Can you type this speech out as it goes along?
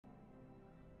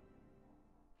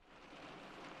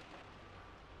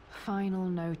Final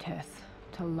notice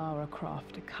to Lara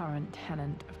Croft, a current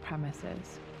tenant of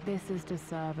premises. This is to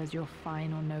serve as your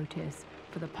final notice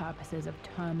for the purposes of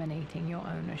terminating your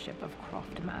ownership of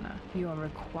Croft Manor. You are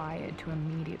required to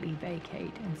immediately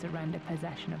vacate and surrender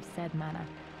possession of said manor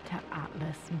to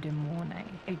Atlas de Mornay,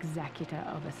 executor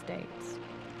of estates.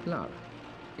 Lara,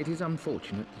 it is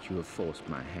unfortunate that you have forced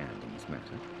my hand in this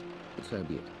matter, but so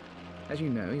be it. As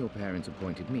you know, your parents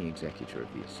appointed me executor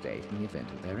of the estate in the event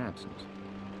of their absence.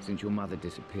 Since your mother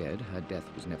disappeared, her death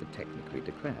was never technically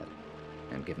declared.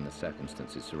 And given the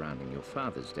circumstances surrounding your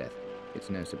father's death,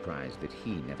 it's no surprise that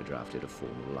he never drafted a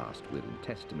formal last will and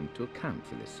testament to account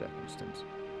for this circumstance.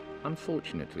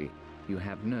 Unfortunately, you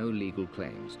have no legal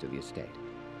claims to the estate.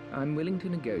 I'm willing to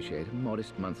negotiate a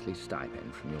modest monthly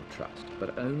stipend from your trust,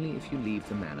 but only if you leave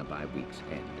the manor by week's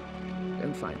end.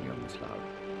 Don't fight me on this, Lara.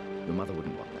 Your mother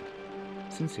wouldn't want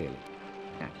that. Sincerely,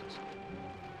 Atlas.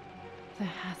 There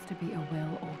has to be a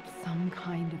will or some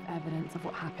kind of evidence of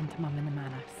what happened to Mum in the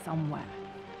manor, somewhere.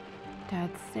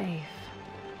 Dad's safe.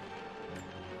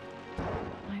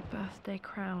 My birthday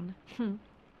crown.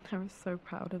 I was so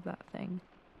proud of that thing.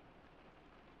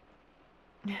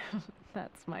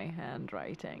 That's my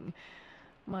handwriting.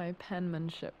 My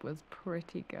penmanship was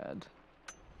pretty good.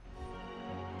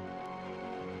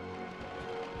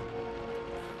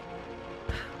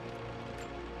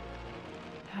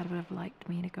 Dad would have liked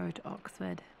me to go to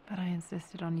Oxford, but I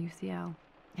insisted on UCL.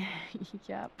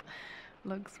 Yep,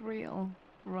 looks real.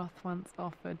 Roth once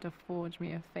offered to forge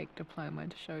me a fake diploma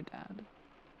to show Dad.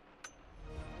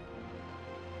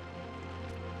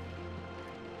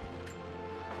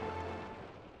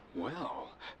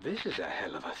 Well, this is a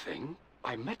hell of a thing.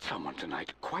 I met someone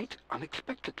tonight quite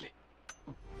unexpectedly.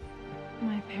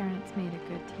 My parents made a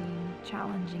good team,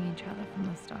 challenging each other from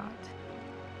the start.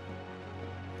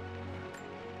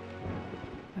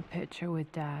 A picture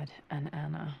with Dad and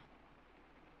Anna.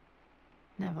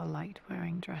 Never liked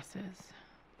wearing dresses,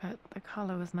 but the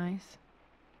color was nice.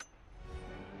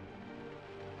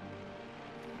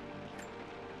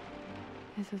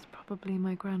 This is probably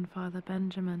my grandfather,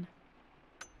 Benjamin.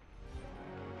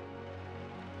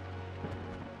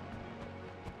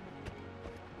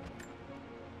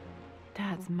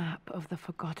 Dad's map of the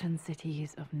forgotten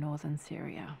cities of northern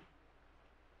Syria.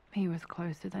 He was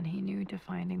closer than he knew to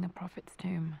finding the Prophet's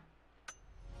tomb.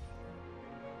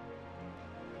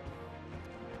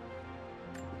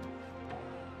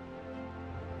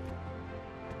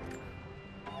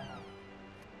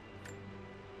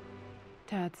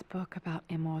 Dad's book about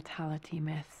immortality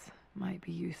myths might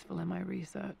be useful in my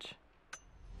research.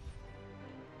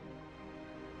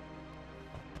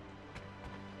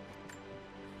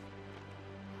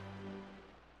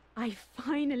 I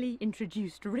finally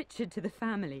introduced Richard to the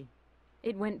family.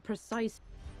 It went precise.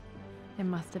 It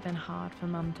must have been hard for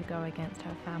Mum to go against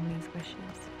her family's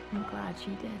wishes. I'm glad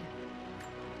she did.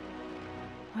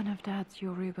 One of Dad's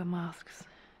Yoruba masks,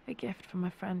 a gift from a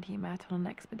friend he met on an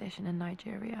expedition in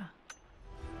Nigeria.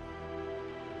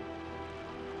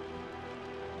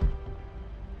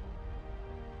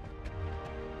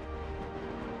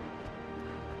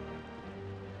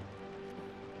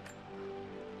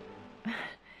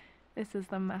 This is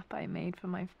the map I made for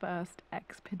my first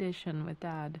expedition with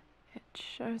Dad. It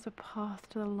shows a path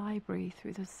to the library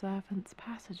through the servants'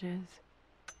 passages.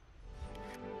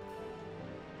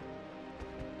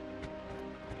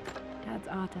 Dad's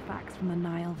artifacts from the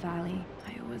Nile Valley.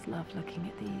 I always loved looking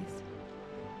at these.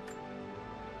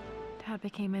 Dad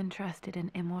became interested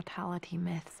in immortality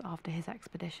myths after his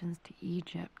expeditions to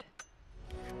Egypt.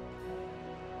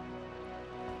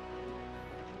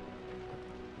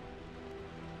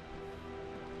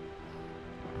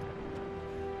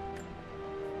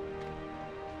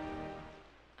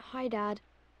 Hi, Dad.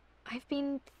 I've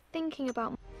been thinking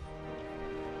about...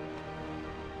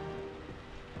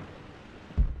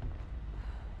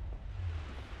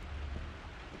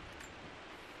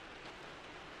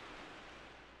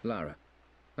 Lara,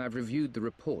 I've reviewed the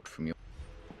report from your...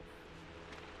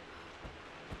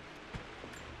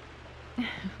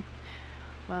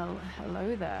 Well,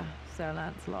 hello there, Sir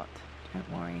Lancelot.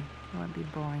 Don't worry, I won't be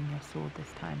borrowing your sword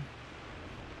this time.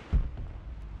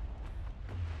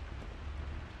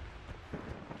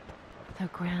 The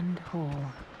Grand Hall.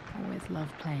 Always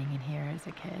loved playing in here as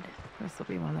a kid. This will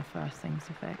be one of the first things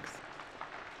to fix.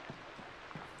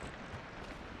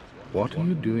 What are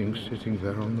you doing sitting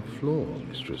there on the floor,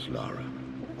 Mistress Lara?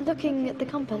 Looking at the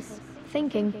compass.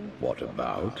 Thinking. What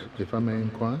about, if I may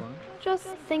inquire? Just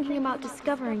thinking about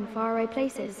discovering faraway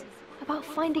places. About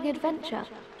finding adventure.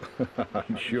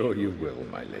 I'm sure you will,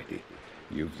 my lady.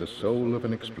 You've the soul of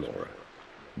an explorer.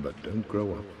 But don't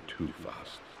grow up too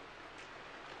fast.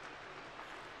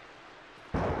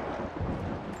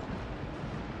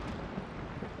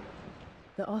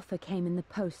 The offer came in the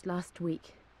post last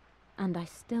week, and I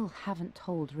still haven't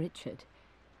told Richard.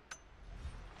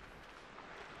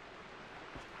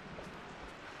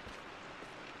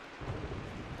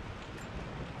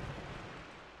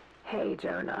 Hey,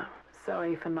 Jonah.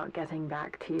 Sorry for not getting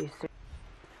back to you soon.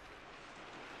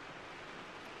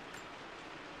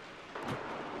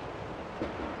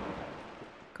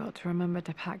 Got to remember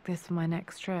to pack this for my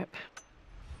next trip.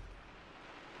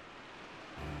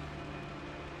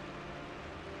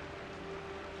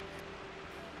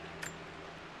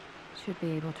 Should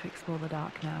be able to explore the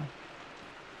dark now.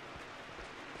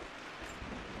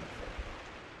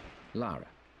 Lara,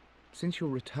 since your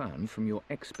return from your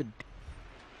expedition...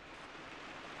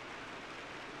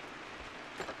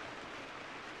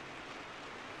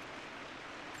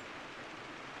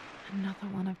 Another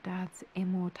one of Dad's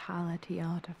immortality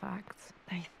artifacts.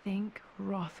 I think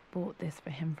Roth bought this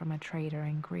for him from a trader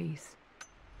in Greece.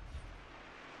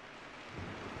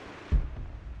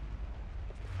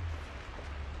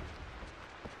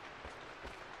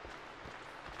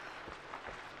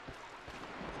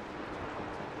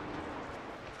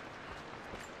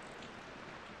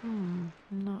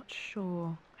 Not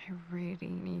sure. I really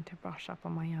need to brush up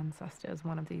on my ancestors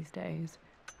one of these days.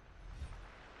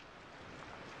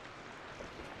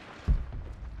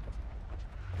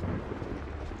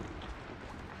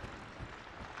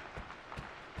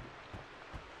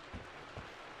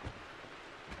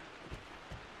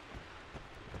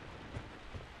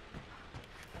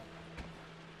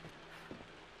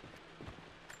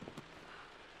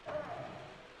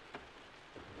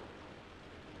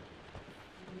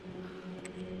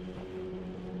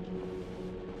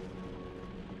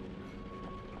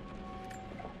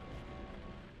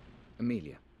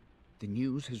 Amelia, the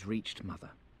news has reached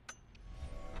Mother.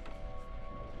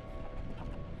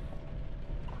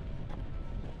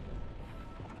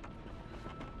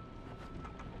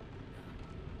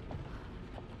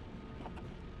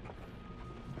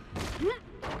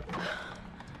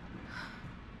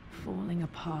 Falling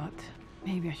apart.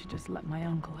 Maybe I should just let my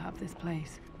uncle have this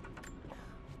place.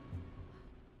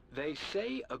 They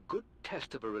say a good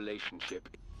test of a relationship.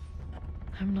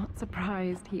 I'm not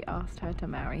surprised he asked her to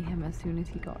marry him as soon as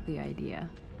he got the idea.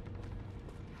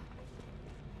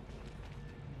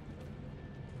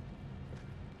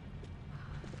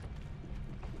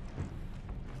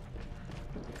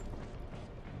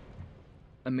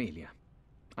 Amelia,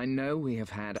 I know we have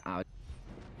had our...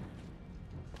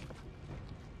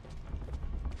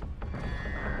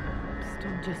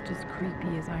 Still just as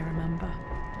creepy as I remember.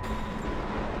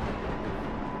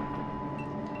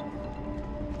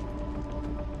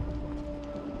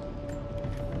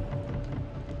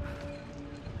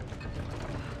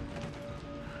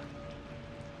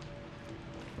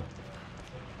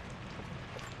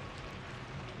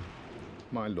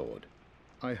 My lord,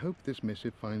 I hope this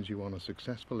missive finds you on a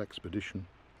successful expedition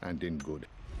and in good.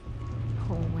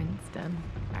 Poor Winston.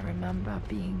 I remember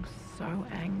being so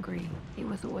angry. He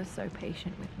was always so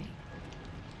patient with me.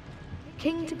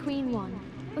 King to Queen 1.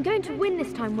 We're going to win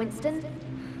this time, Winston.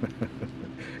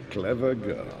 Clever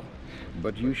girl.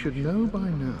 But you should know by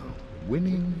now,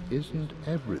 winning isn't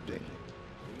everything.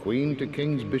 Queen to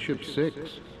King's Bishop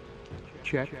 6.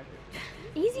 Check.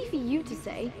 Easy for you to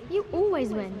say. You always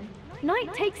win.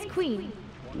 Knight takes Queen.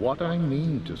 What I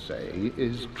mean to say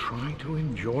is try to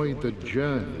enjoy the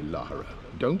journey, Lara.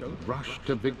 Don't rush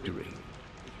to victory.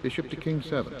 Bishop to King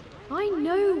 7. I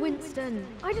know, Winston.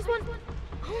 I just want...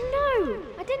 Oh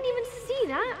no! I didn't even see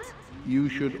that! You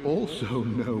should also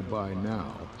know by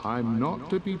now, I'm not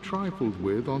to be trifled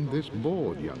with on this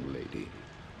board, young lady.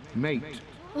 Mate.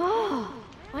 Oh,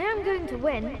 I am going to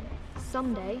win.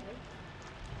 Someday.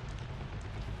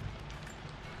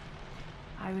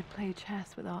 I would play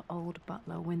chess with our old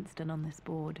butler Winston on this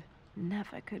board.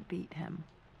 Never could beat him.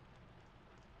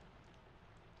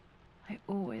 I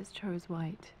always chose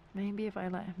white. Maybe if I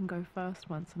let him go first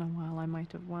once in a while, I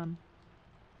might have won.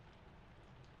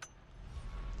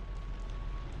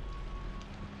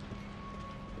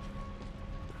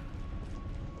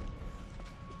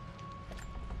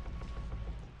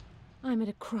 I'm at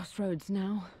a crossroads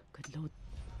now. Good Lord.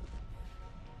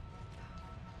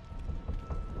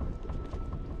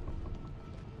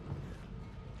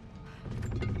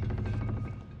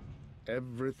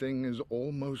 Everything is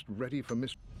almost ready for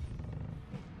Miss...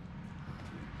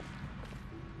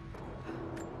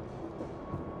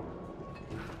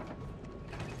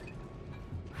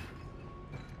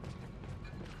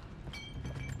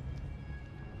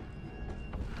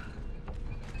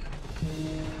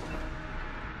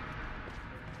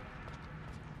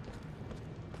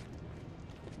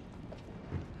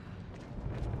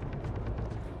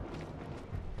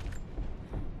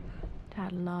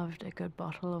 loved a good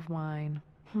bottle of wine.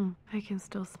 I can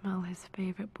still smell his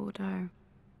favorite Bordeaux.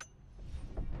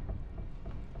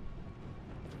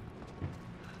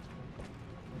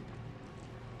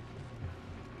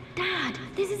 Dad,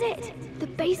 this is it! The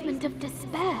basement of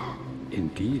despair!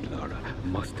 Indeed, Lara.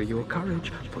 Muster your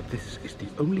courage, for this is the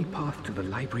only path to the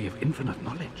Library of Infinite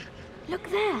Knowledge. Look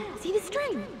there! See the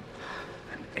string?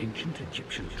 An ancient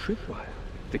Egyptian tripwire.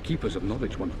 The Keepers of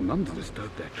Knowledge want none to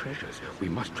disturb their treasures. We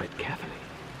must tread carefully.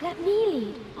 Let me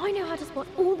lead. I know how to spot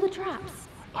all the traps.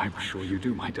 I'm sure you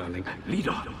do, my darling. Lead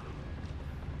on!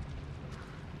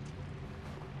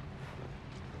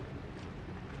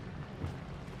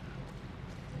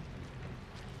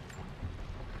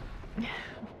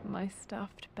 My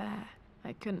stuffed bear.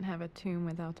 I couldn't have a tomb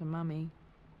without a mummy.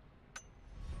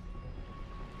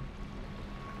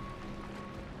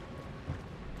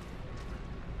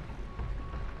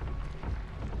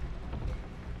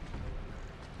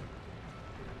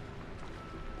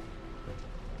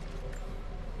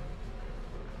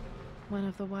 One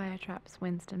of the wire traps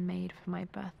Winston made for my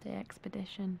birthday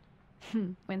expedition.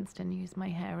 Winston used my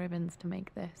hair ribbons to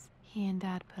make this. He and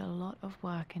Dad put a lot of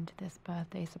work into this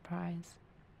birthday surprise.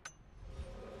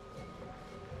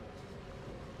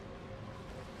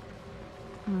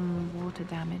 Water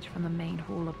damage from the main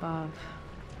hall above.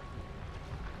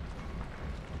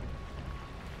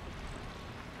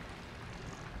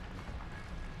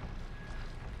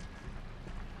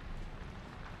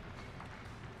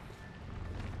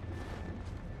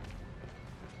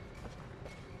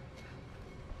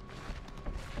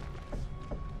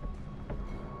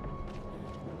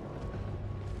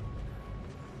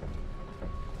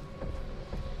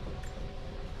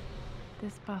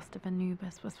 This bust of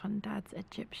Anubis was from Dad's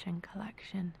Egyptian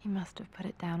collection. He must have put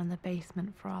it down in the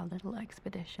basement for our little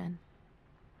expedition.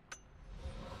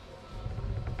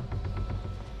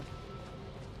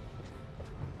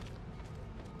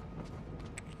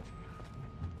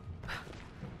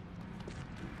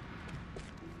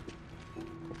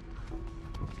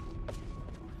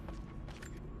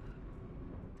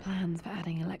 Plans for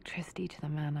adding electricity to the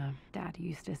manor. Dad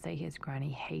used to say his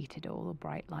granny hated all the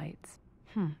bright lights.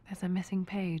 There's a missing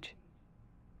page.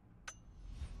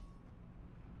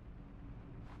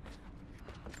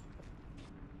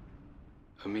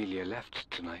 Amelia left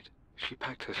tonight. She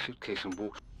packed her suitcase and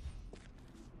walked.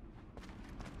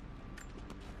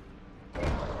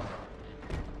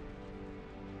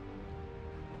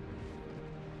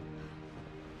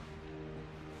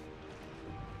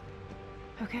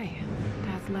 Okay,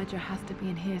 Dad's ledger has to be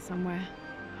in here somewhere.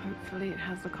 Hopefully it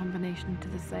has the combination to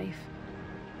the safe.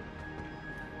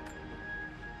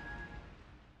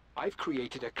 I've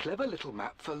created a clever little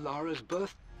map for Lara's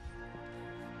birth.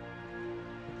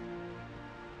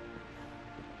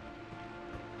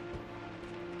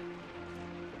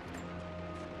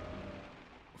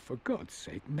 For God's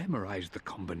sake, memorize the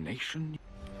combination.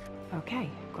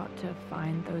 Okay, got to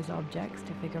find those objects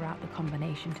to figure out the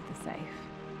combination to the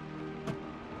safe.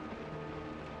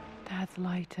 Dad's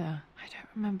lighter. I don't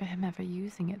remember him ever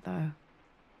using it though.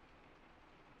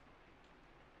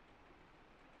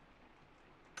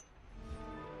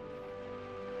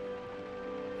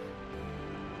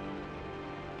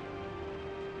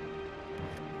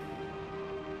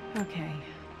 Okay,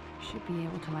 should be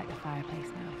able to light the fireplace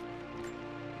now.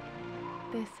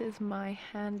 This is my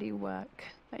handiwork.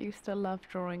 I used to love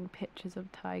drawing pictures of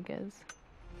tigers.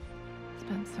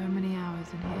 Spent so many hours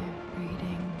in here,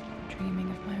 reading,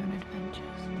 dreaming of my own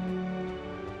adventures.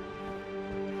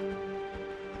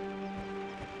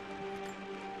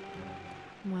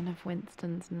 One of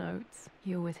Winston's notes.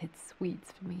 He always hid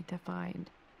sweets for me to find.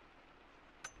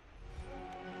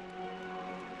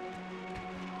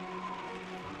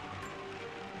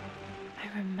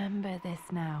 I remember this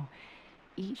now.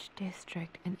 Each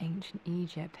district in ancient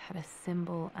Egypt had a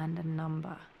symbol and a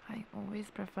number. I always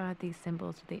preferred these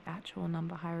symbols to the actual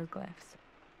number hieroglyphs.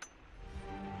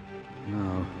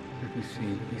 Now, let me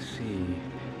see.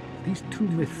 These two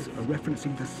myths are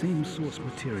referencing the same source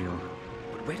material.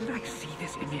 But where did I see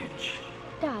this image?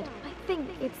 Dad, I think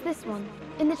it's this one,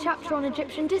 in the chapter on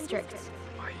Egyptian districts.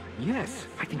 Why, yes,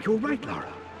 I think you're right,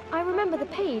 Lara. I remember the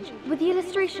page with the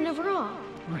illustration of Ra.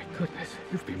 My goodness,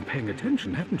 you've been paying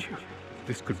attention, haven't you?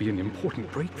 This could be an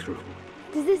important breakthrough.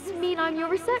 Does this mean I'm your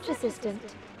research assistant?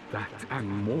 That and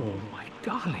more, my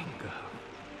darling girl.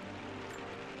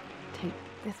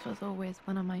 This was always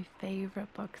one of my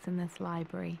favorite books in this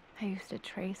library. I used to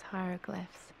trace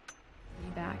hieroglyphs.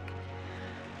 Way back.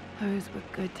 Those were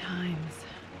good times.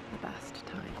 The best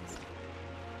times.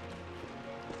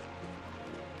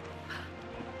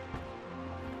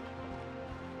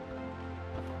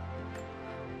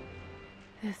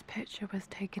 This picture was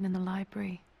taken in the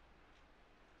library.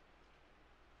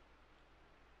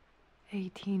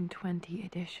 1820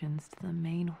 additions to the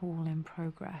main hall in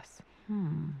progress.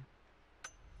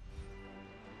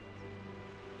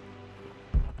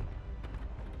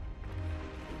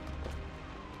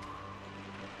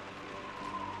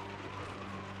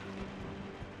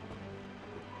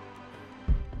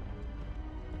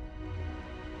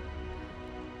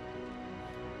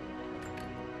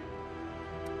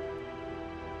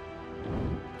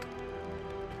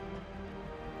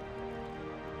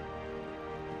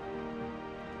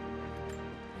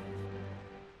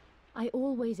 I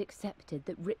always accepted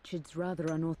that Richard's rather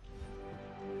unorthodox.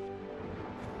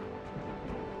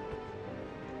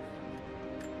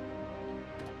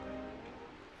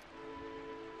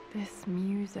 This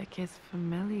music is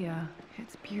familiar.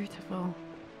 It's beautiful.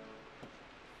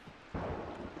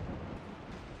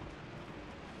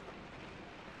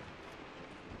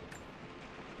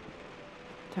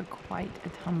 Took quite a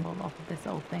tumble off of this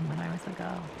old thing when I was a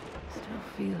girl. Still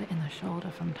feel it in the shoulder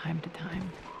from time to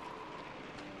time.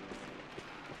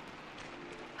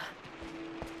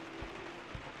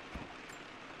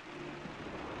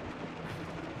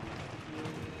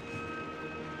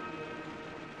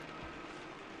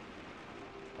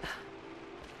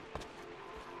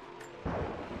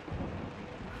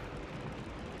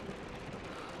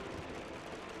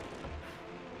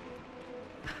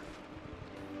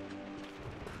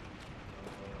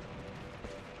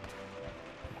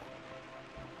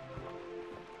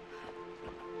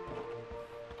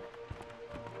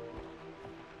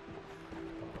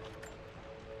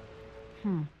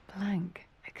 Blank,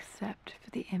 except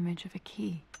for the image of a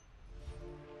key.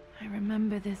 I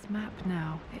remember this map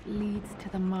now. It leads to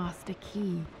the master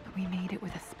key, but we made it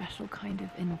with a special kind of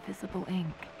invisible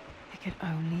ink. It could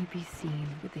only be seen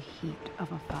with the heat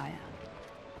of a fire.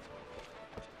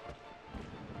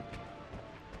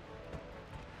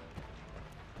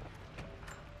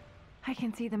 I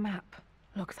can see the map.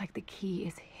 Looks like the key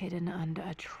is hidden under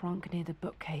a trunk near the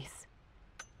bookcase.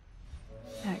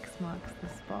 X marks the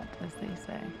spot, as they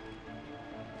say.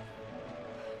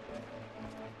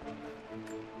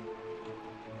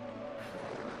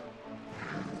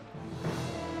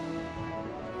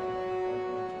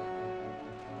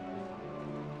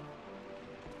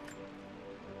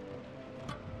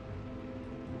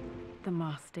 The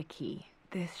master key.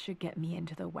 This should get me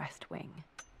into the West Wing.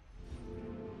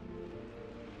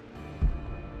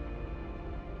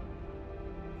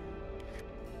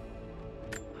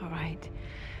 All right.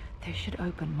 This should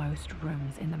open most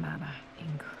rooms in the manor,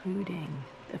 including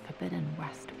the forbidden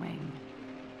West Wing.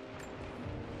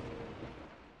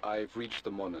 I've reached the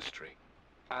monastery.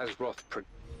 Dad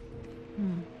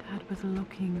was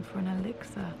looking for an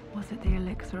elixir. Was it the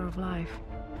elixir of life?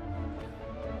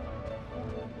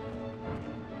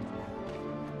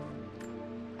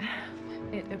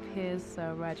 It appears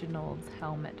Sir Reginald's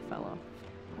helmet fell off.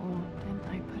 Or didn't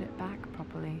I put it back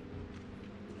properly?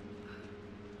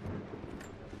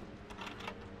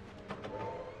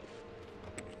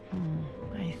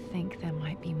 I think there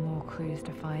might be more clues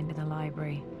to find in the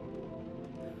library.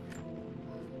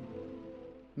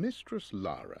 Mistress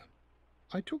Lara,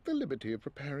 I took the liberty of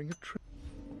preparing a trip.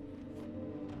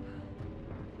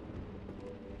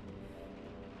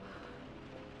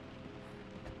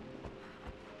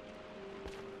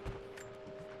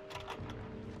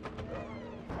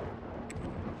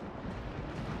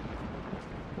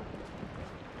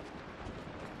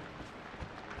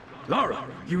 Lara,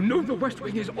 you know the West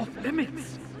Wing is off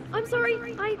limits. I'm sorry,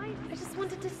 I just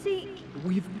wanted to see...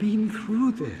 We've been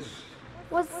through this.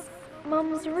 Was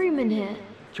Mum's room in here?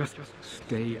 Just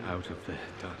stay out of there,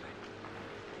 darling.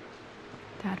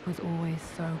 Dad was always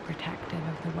so protective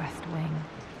of the West Wing.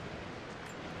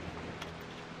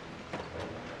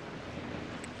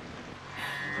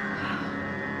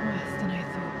 Worse than I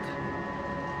thought.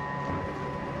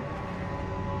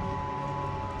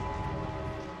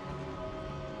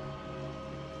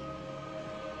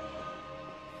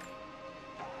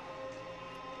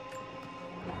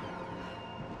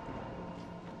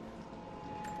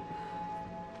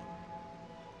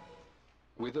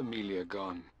 With Amelia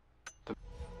gone,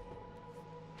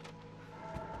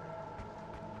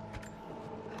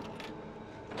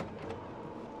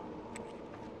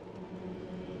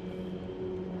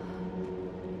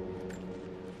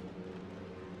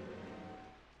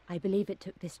 I believe it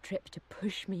took this trip to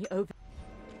push me over.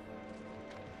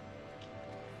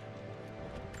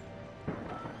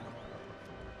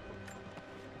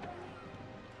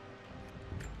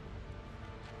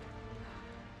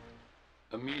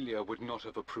 Amelia would not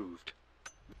have approved.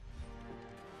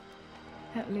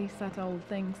 At least that old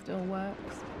thing still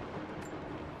works.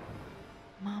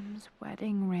 Mum's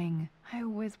wedding ring. I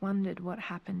always wondered what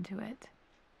happened to it.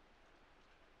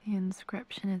 The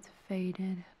inscription is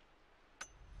faded.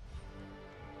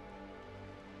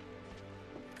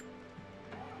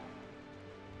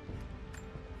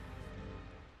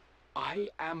 I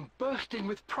am bursting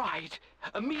with pride.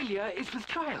 Amelia is with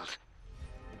child.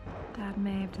 Dad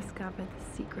may have discovered the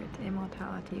secret to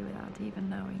immortality without even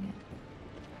knowing it.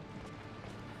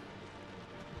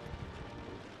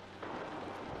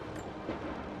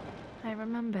 I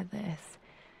remember this.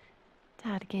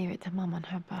 Dad gave it to Mum on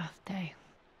her birthday.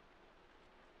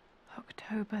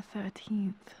 October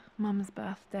 13th, Mum's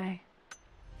birthday.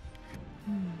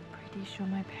 Pretty sure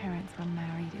my parents were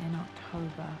married in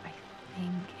October. I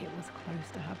think it was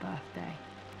close to her birthday.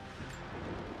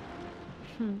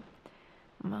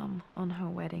 Mum, on her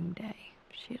wedding day,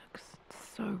 she looks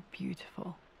so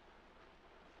beautiful.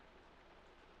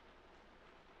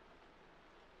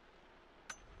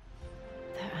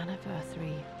 Their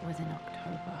anniversary was in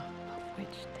October, but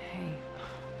which day?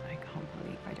 I can't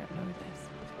believe I don't know this.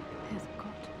 There's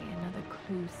got to be another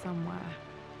clue somewhere.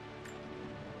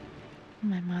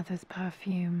 My mother's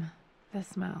perfume. The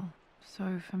smell.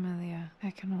 So familiar. I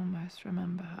can almost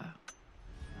remember her.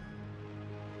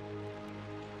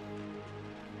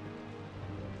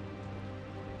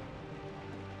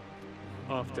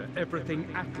 After everything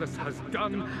Atlas has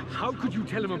done, how could you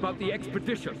tell him about the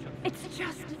expedition? It's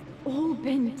just all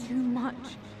been too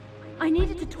much. I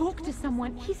needed to talk to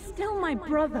someone. He's still my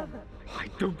brother. I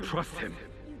don't trust him.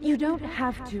 You don't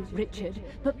have to, Richard,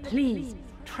 but please,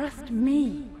 trust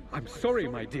me. I'm sorry,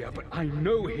 my dear, but I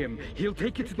know him. He'll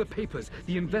take it to the papers.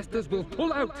 The investors will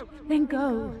pull out. Then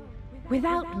go.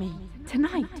 Without me.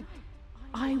 Tonight.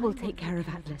 I will take care of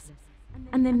Atlas.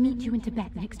 And then meet you in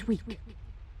Tibet next week.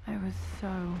 I was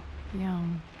so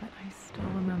young, but I still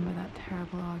remember that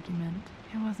terrible argument.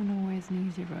 It wasn't always an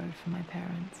easy road for my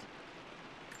parents.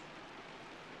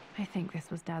 I think this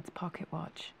was Dad's pocket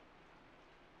watch.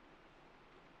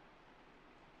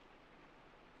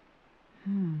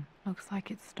 Looks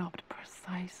like it stopped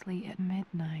precisely at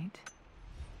midnight.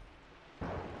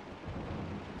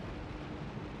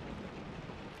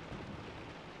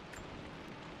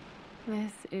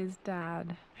 This is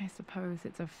Dad. I suppose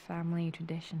it's a family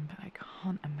tradition, but I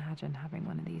can't imagine having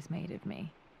one of these made of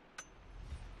me.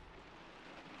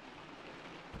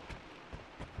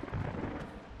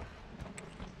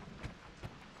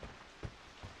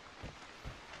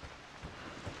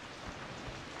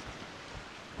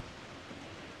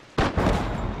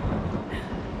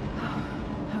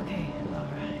 Okay,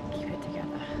 Laura, keep it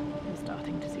together. I'm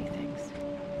starting to see things.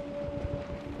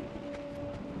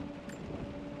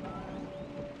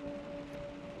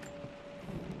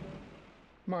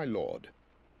 My lord,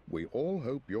 we all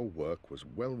hope your work was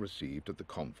well received at the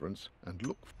conference and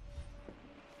look...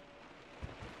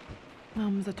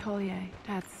 Mum's atelier.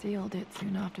 Dad sealed it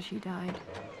soon after she died.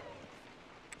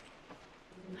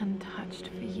 Untouched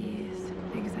for years,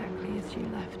 exactly as she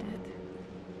left it.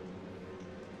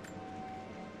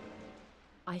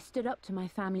 I stood up to my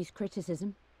family's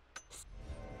criticism.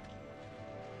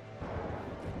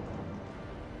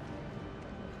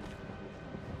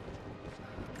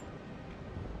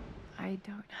 I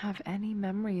don't have any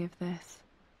memory of this.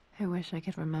 I wish I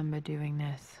could remember doing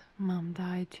this. Mum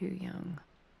died too young.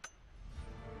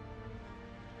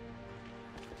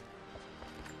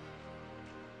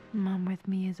 Mum with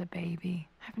me as a baby.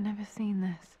 I've never seen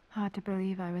this. Hard to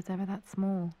believe I was ever that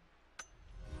small.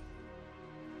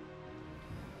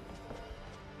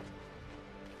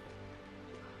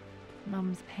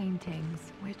 Mum's paintings.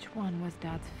 Which one was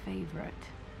Dad's favorite?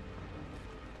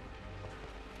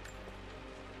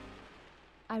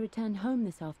 I returned home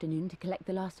this afternoon to collect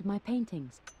the last of my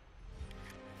paintings.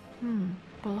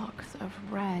 Blocks of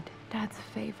red. Dad's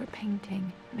favorite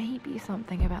painting. Maybe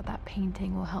something about that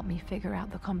painting will help me figure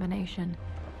out the combination.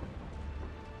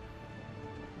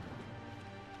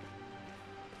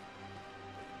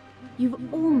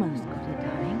 You've almost got it,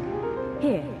 darling.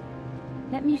 Here,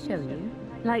 let me show you.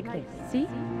 Like this, see?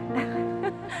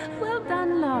 Well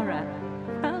done, Laura.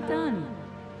 Well done.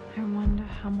 I wonder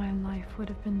how my life would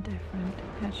have been different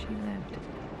had she lived.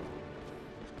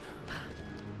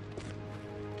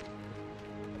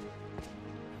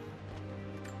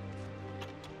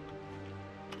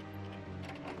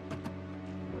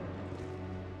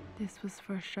 This was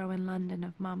for a show in London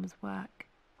of Mum's work.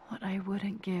 What I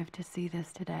wouldn't give to see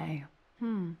this today.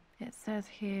 It says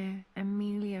here,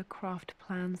 Amelia Croft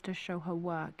plans to show her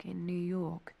work in New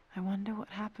York. I wonder what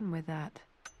happened with that.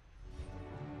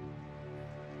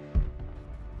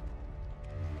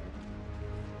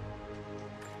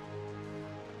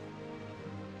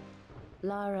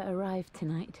 Lara arrived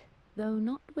tonight. though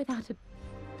not without a...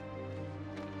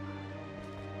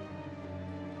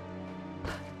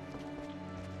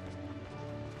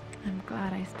 I'm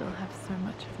glad I still have so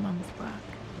much of Mum's work.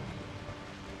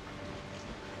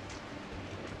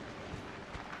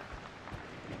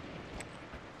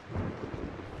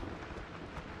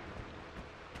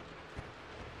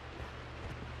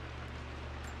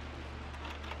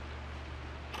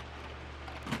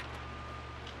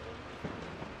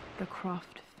 The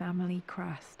Croft family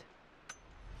crest.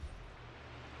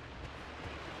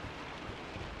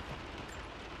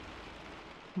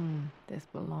 This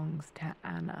belongs to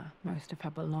Anna. Most of her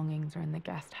belongings are in the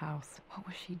guest house. What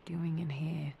was she doing in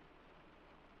here?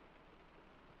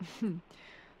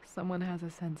 Someone has a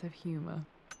sense of humor.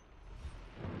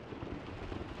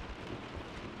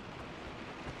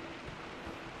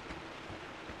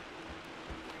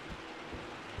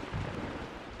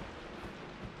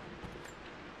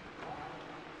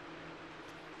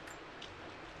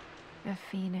 A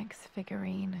phoenix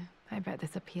figurine. I bet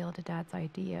this appealed to Dad's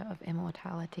idea of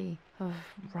immortality, of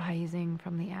rising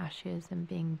from the ashes and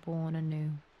being born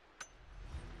anew.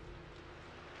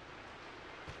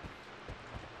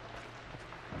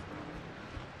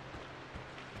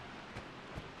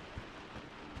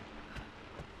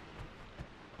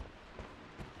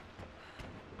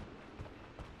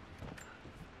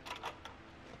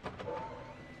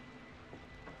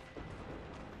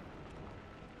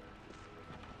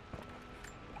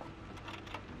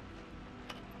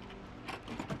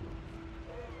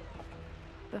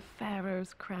 The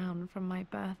Pharaoh's crown from my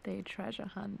birthday treasure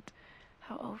hunt.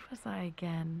 How old was I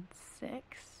again? 6?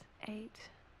 8?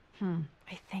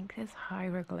 I think this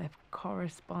hieroglyph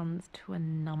corresponds to a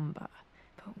number,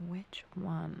 but which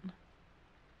one?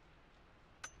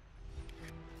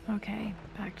 Okay,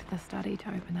 back to the study to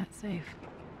open that safe.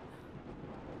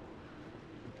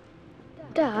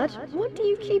 Dad, what do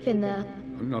you keep in there?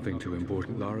 Nothing too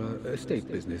important, Lara. Estate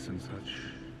business and such.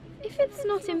 If it's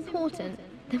not important,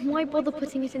 then why bother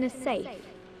putting it in a safe?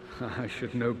 I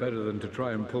should know better than to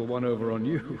try and pull one over on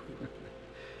you.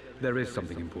 There is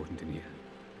something important in here.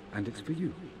 And it's for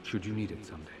you, should you need it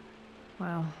someday.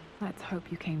 Well, let's hope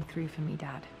you came through for me,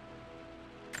 Dad.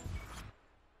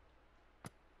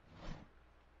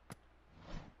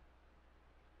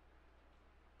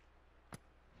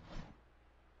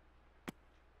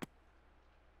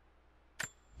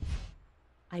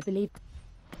 I believe...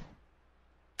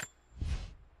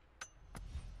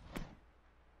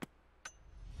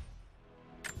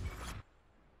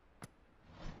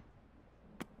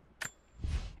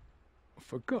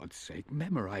 For God's sake,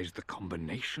 memorize the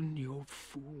combination, you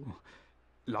fool.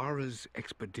 Lara's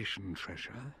expedition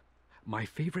treasure, my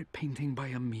favorite painting by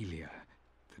Amelia,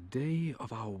 the day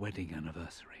of our wedding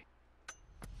anniversary.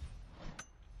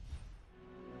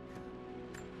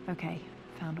 Okay,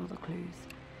 found all the clues.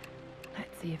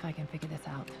 Let's see if I can figure this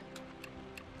out.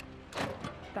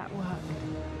 That worked.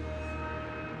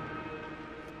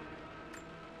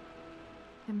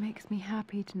 It makes me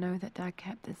happy to know that Dad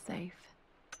kept this safe.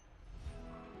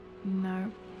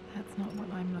 No, that's not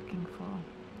what I'm looking for.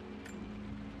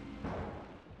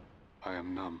 I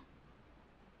am numb.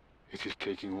 It is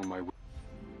taking all my...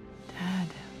 Dad,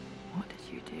 what did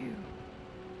you do?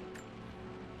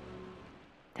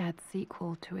 Dad's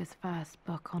sequel to his first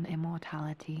book on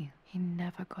immortality. He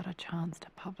never got a chance to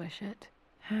publish it.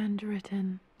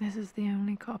 Handwritten. This is the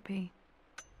only copy.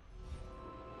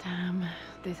 Damn,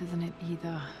 this isn't it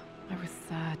either. I was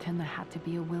certain there had to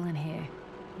be a will in here.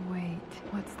 Wait,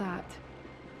 what's that?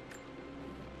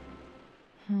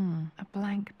 A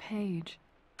blank page.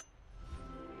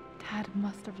 Dad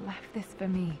must have left this for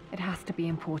me. It has to be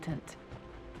important.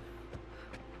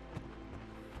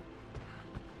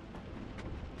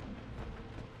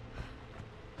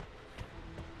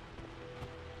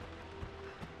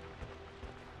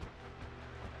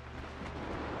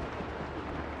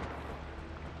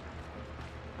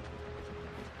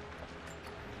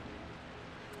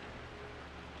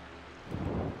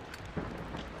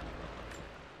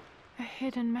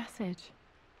 Hidden message.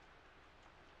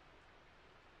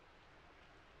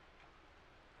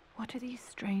 What are these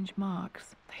strange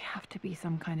marks? They have to be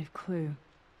some kind of clue.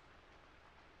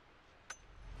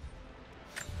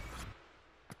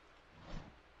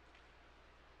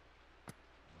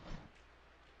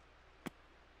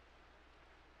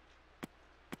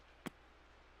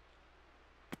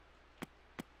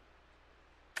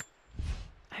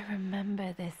 I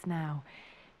remember this now.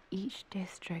 Each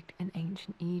district in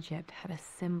ancient Egypt had a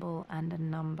symbol and a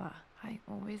number. I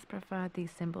always preferred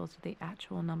these symbols to the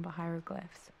actual number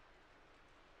hieroglyphs.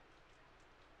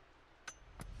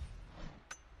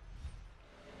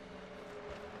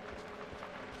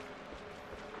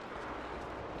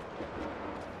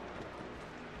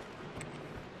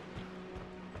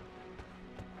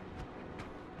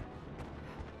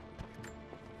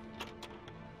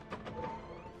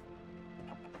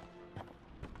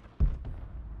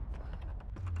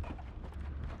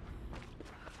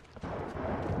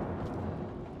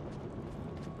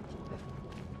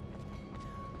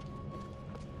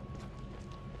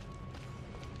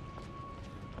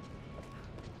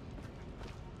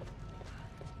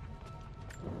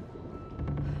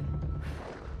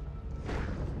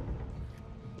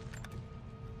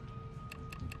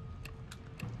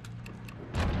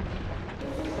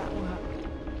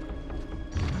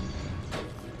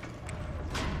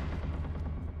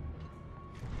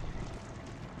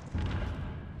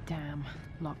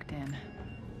 locked in.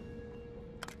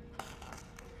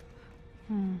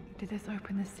 Did this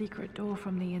open the secret door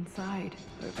from the inside?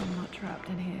 Hope I'm not trapped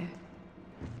in here.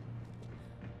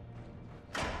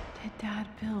 Did Dad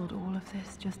build all of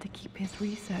this just to keep his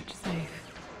research safe?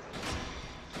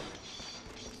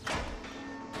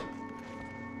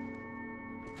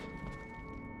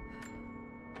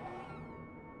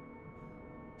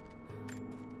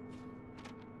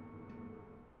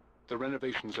 The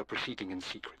renovations are proceeding in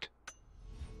secret.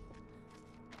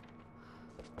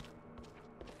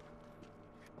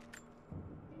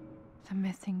 The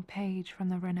missing page from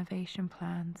the renovation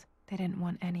plans. They didn't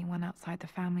want anyone outside the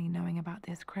family knowing about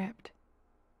this crypt.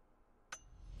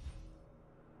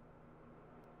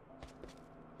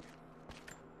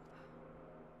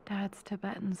 Dad's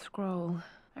Tibetan scroll.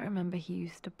 I remember he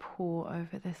used to pore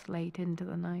over this late into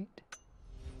the night.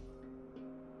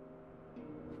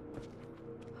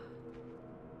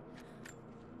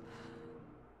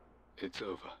 It's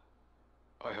over.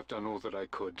 I have done all that I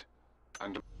could,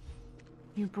 and...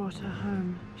 You brought her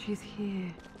home. She's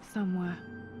here, somewhere.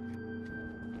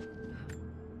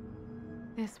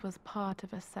 This was part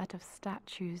of a set of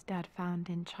statues Dad found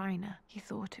in China. He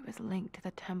thought it was linked to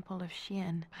the Temple of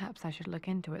Xian. Perhaps I should look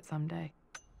into it someday.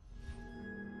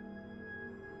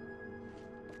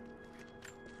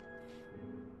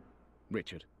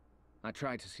 Richard, I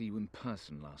tried to see you in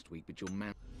person last week, but your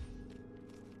man...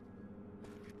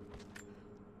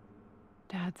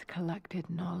 Dad's collected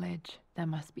knowledge. There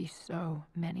must be so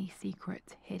many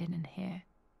secrets hidden in here.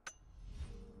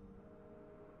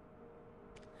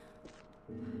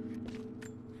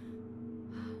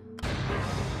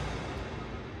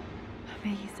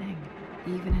 Amazing.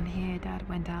 Even in here, Dad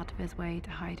went out of his way to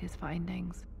hide his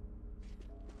findings.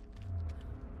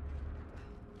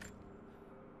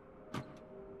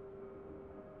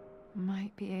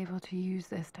 Might be able to use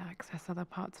this to access other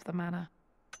parts of the manor.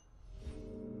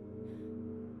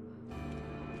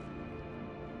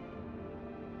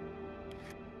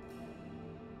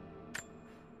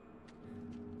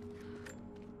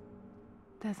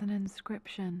 There's an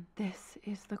inscription. This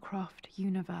is the Croft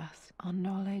universe. Our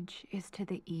knowledge is to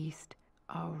the east,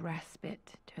 our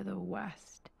respite to the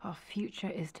west. Our future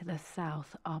is to the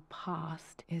south, our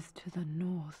past is to the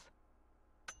north.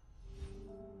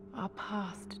 Our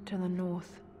past to the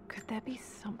north. Could there be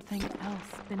something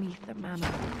else beneath the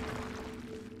manor?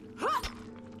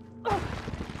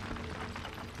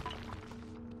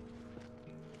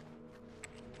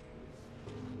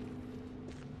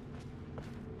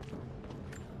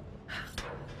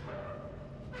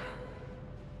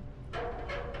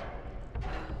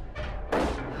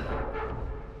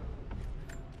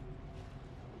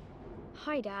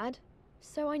 Hi, Dad.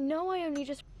 So I know I only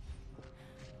just...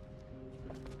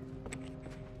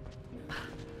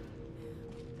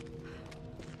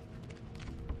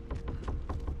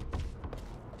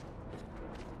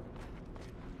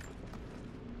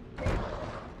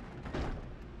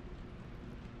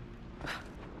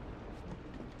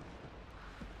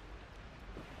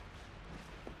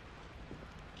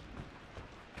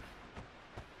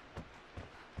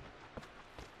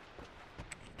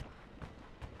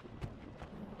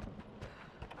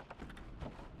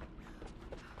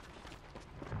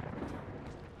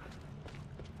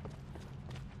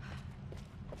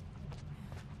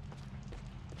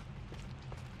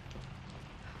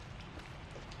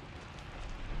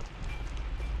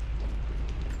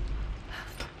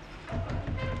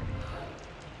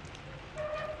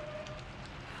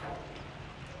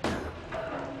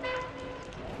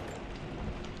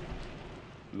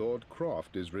 Lord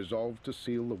Croft is resolved to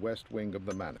seal the west wing of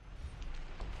the manor.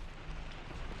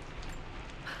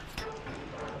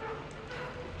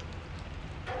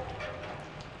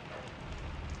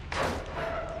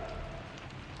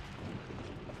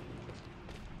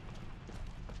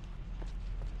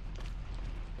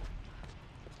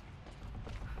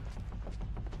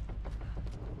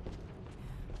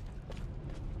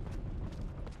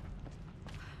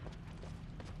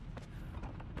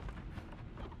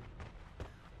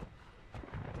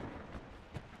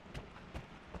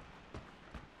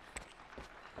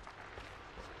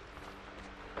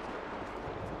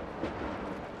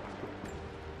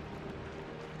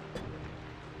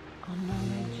 Our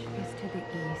knowledge is to the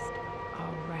east,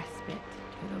 our respite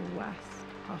to the west.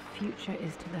 Our future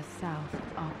is to the south,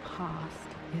 our past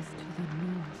is to the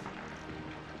north.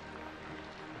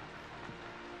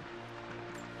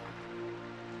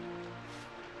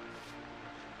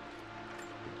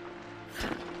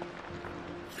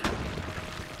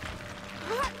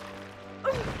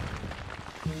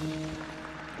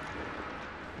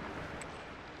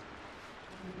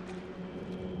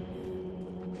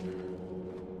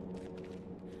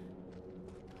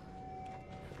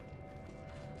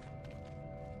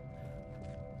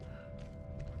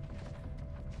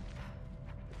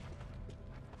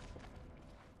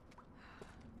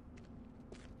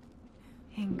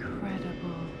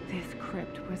 Incredible. This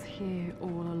crypt was here all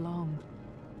along.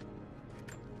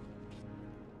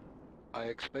 I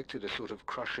expected a sort of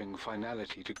crushing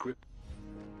finality to grip.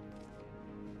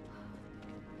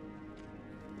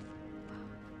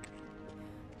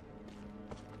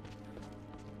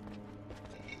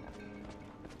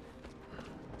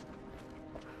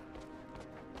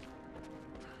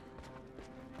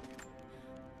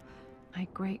 My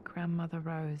great-grandmother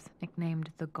Rose,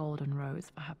 nicknamed the Golden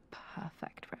Rose for her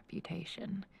perfect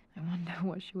reputation. I wonder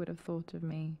what she would have thought of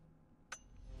me.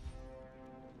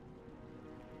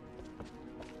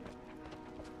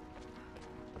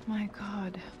 My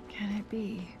God, can it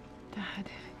be? Dad,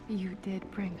 you did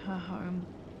bring her home.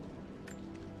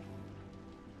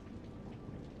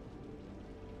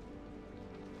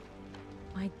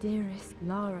 My dearest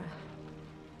Lara,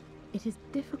 it is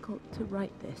difficult to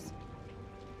write this,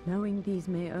 knowing these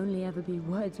may only ever be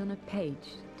words on a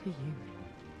page to you.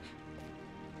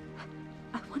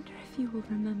 I wonder if you will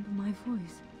remember my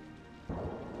voice.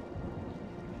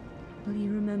 Will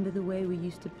you remember the way we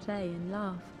used to play and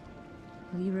laugh?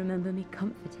 Will you remember me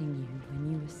comforting you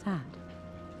when you were sad?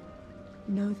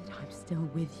 Know that I'm still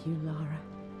with you, Lara.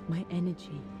 My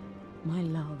energy, my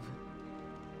love.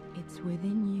 It's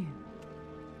within you.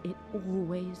 It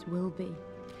always will be.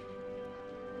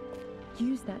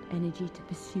 Use that energy to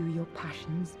pursue your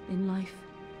passions in life.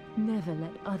 Never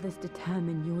let others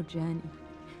determine your journey.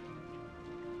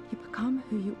 You become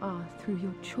who you are through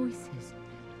your choices,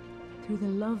 through the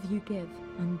love you give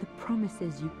and the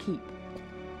promises you keep.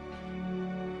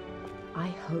 I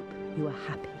hope you are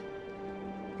happy,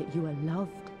 that you are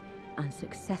loved and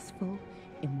successful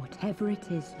in whatever it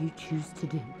is you choose to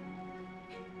do.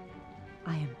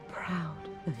 I am proud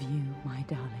of you, my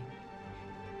darling.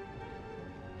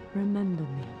 Remember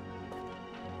me,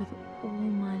 with all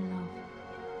my love,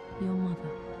 your mother.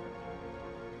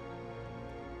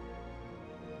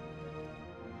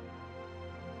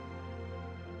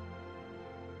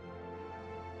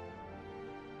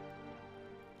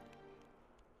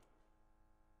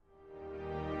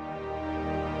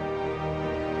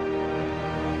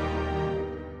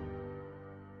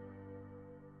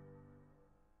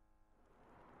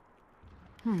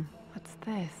 What's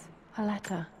this? A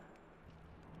letter.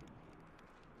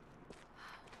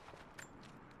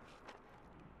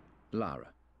 Lara,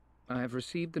 I have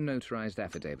received the notarized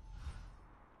affidavit.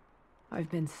 I've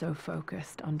been so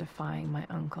focused on defying my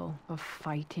uncle, of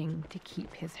fighting to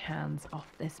keep his hands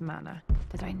off this manor,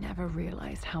 that I never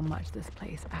realized how much this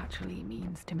place actually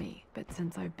means to me. But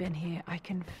since I've been here, I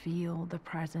can feel the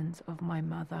presence of my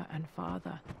mother and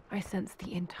father. I sense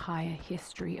the entire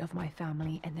history of my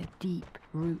family and the deep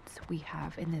roots we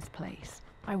have in this place.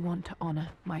 I want to honor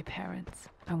my parents.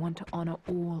 I want to honor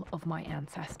all of my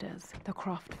ancestors. The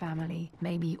Croft family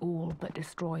may be all but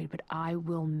destroyed, but I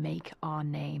will make our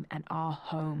name and our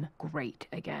home great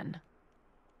again.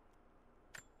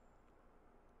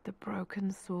 The broken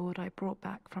sword I brought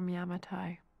back from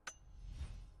Yamatai.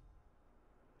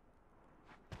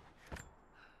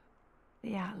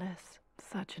 The atlas,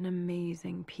 such an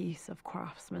amazing piece of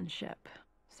craftsmanship.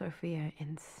 Sophia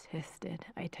insisted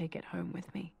I take it home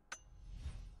with me.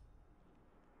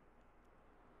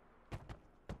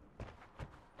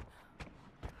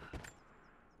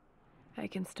 I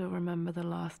can still remember the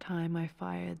last time I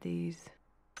fired these.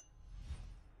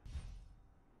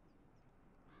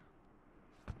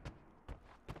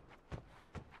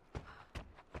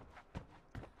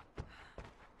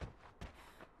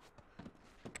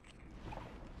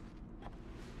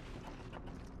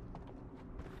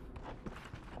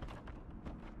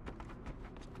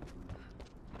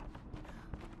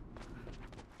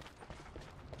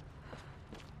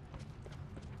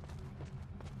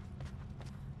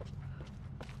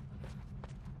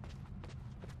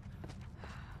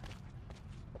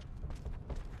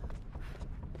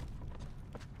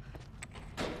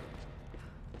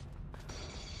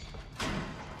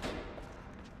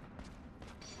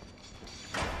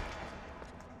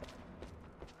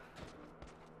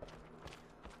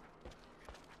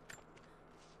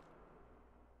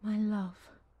 My love,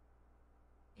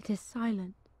 it is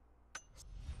silent.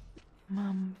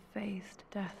 Mum faced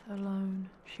death alone.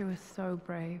 She was so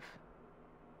brave.